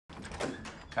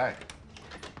Hi.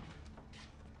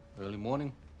 Early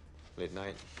morning? Late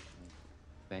night.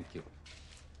 Thank you.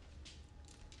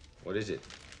 What is it?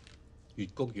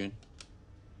 Cốc Yuen.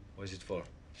 What is it for?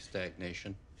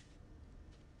 Stagnation.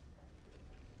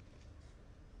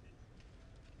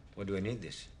 What do I need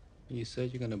this? You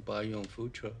said you're gonna buy your own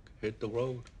food truck, hit the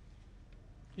road.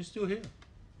 You're still here.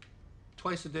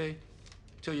 Twice a day,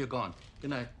 till you're gone. Good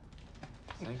night.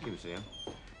 Thank you, Sam.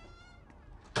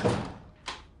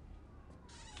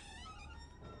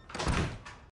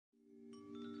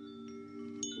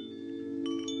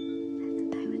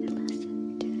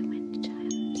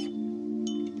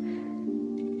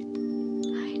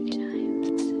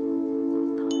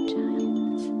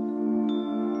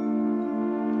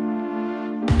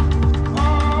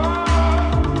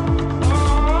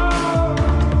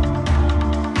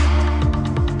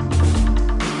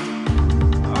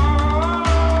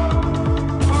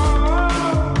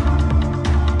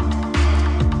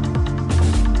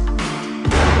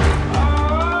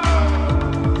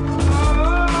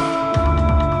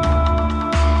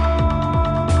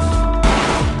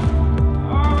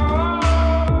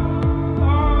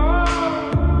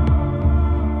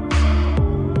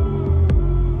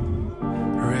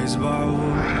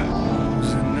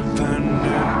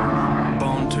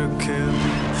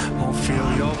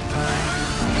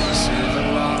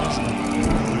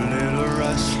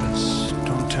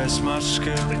 My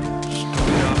skills, don't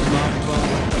got my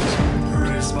bones.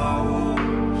 Raised by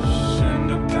wolves,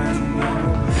 independent,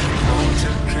 born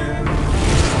to kill.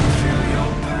 Feel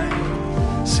your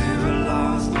pain,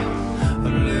 civilized, a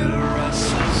little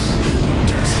restless. Don't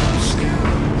test my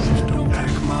skills, don't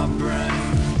pick my brain.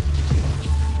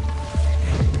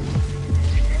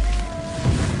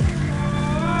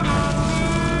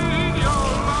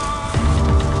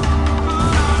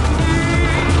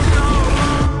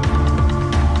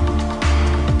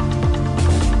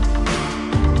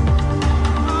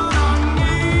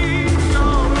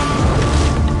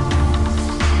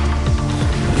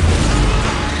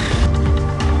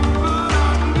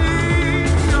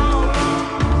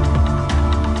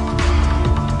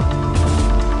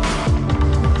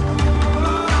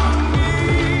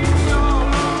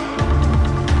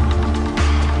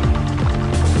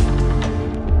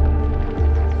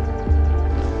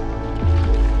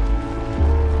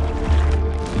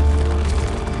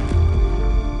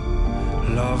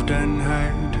 Loved and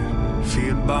hated,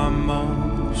 feared by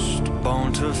most.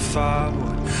 Born to fight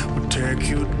what would take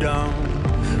you down.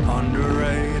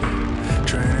 Underrated,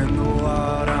 training the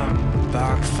wild. I'm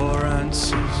back for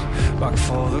answers, back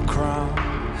for the crown.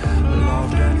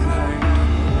 Loved and hated,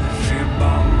 feared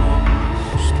by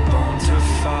most. Born to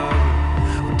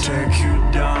fight what would take you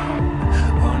down.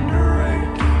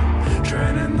 Underrated,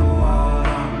 training the wild.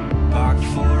 I'm back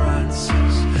for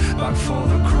answers, back for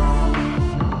the crown.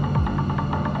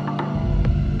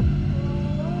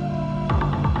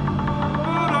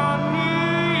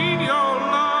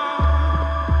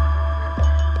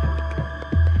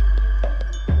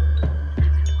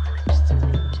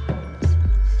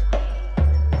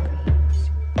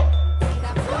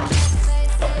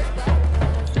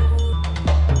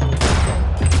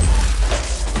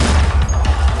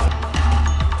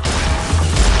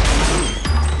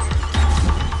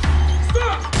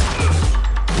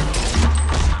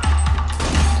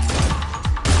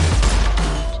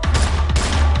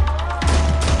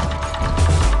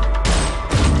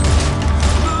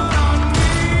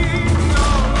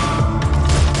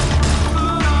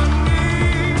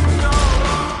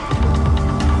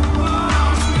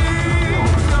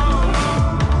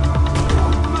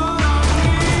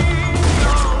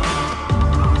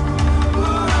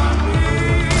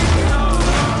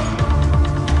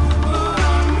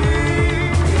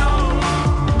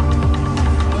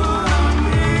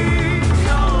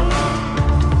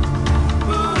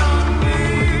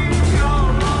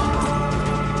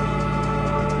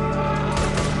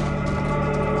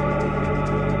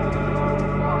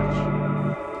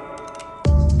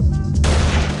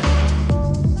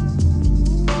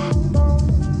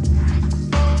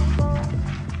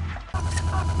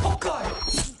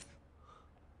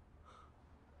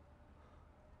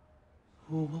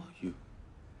 Who are you?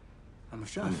 I'm a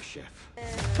chef. I'm a chef.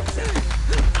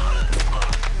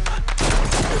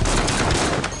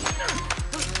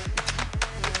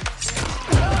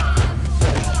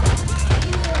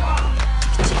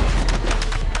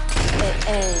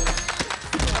 Hey.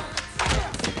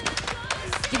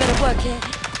 You better work it.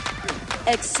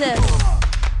 Excess.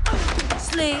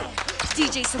 Sleep.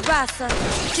 DJ Sarasa.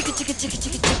 Chicka chicka chicka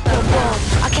chicka chicka boom boom.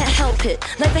 I can't help it.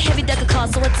 Life a heavy deck of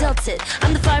cards, so I dealt it.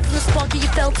 I'm the fire from the spark, yeah, you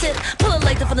felt it. Pull a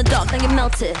lighter from the dark, now you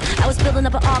melt it. I was building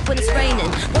up an arc when it's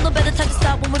raining. Well, no better time to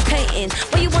stop when we're painting.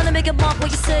 Why you wanna make a mark?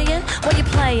 What you saying? What you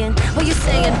playing? What you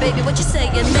saying, baby? What you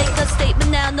saying? Make a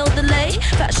statement now, no delay.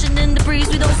 Fashion in the breeze,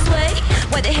 we don't sway.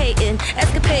 Why they hating?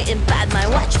 Escapating, bad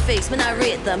mind. Watch your face when I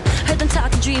read them. Heard them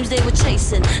talking dreams they were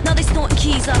chasing. Now they snorting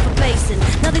keys off a basin.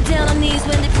 Now they down on knees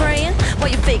when they praying. While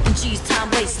you faking G's, time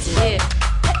wasted. Yeah,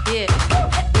 yeah,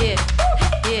 yeah,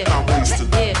 yeah. Time wasted.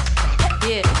 Yeah,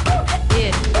 yeah,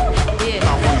 yeah, yeah.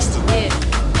 Time wasted. Yeah,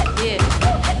 yeah,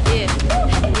 yeah,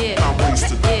 yeah. Time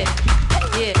wasted. Yeah,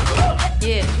 yeah,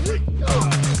 yeah.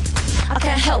 I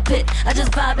can't help it, I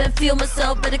just vibe and feel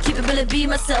myself. Better keep it, really be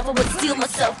myself, I would steal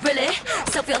myself, really.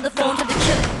 Selfie on the phone, time to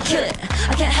kill it, kill it.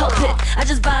 I can't help it, I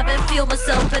just vibe and feel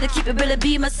myself. Better keep it, really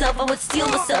be myself, I would steal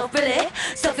myself, really.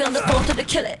 Selfie on the phone, time to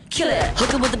kill it, kill it.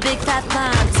 Hooking with a big fat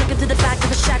line, took him to the back of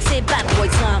a shack, say bad boy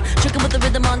time. Tricking with the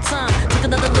rhythm on time, took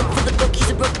another look for the book, he's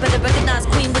a brook. Better recognize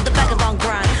queen with the back of on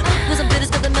grind. Was some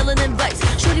bitters, got the melanin rice.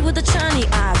 Shorty with the shiny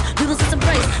eyes, we gon' see some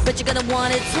price. Bet you're gonna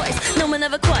want it twice, no one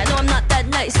ever quite, no I'm not that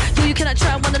nice. You can I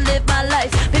try, wanna live my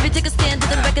life. Baby, take a stand,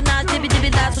 didn't recognize, dibby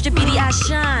dibby lies. Watch your beady eyes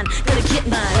shine, gonna get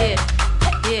mine. Yeah,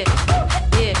 yeah,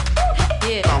 yeah,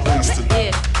 yeah. I'm wasted.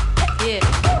 Yeah, yeah,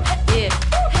 yeah,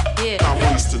 yeah. I'm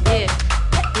wasted. Yeah,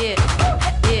 yeah,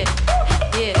 yeah,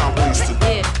 yeah. I'm wasted.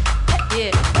 Yeah,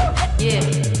 yeah, yeah.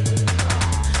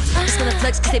 Just gonna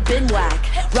flex cause they been whack.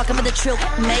 Rockin' with the trill,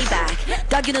 Maybach.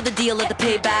 Dog, you know the deal of the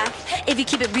payback. If you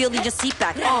keep it real, you just seat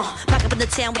back. Back up in the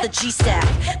town with a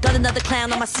G-stack. Got another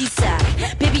clown on my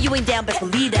C-sack. Baby, you ain't down, best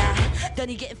believe that. Done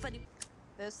you getting funny.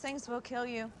 Those things will kill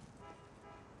you.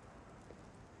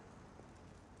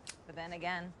 But then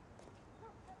again,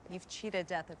 you've cheated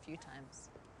death a few times.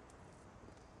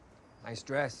 Nice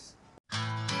dress.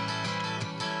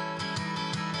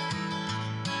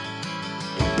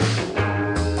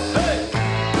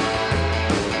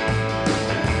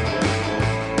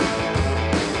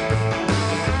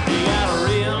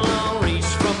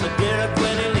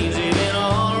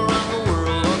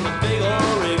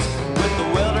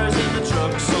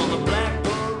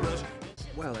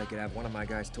 Well, I could have one of my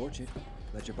guys torch it.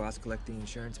 Let your boss collect the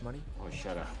insurance money. Oh,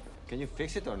 shut up. Can you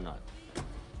fix it or not?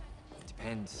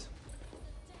 Depends.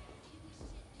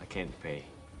 I can't pay.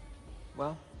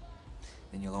 Well,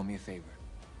 then you'll owe me a favor.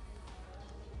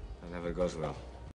 That never goes well.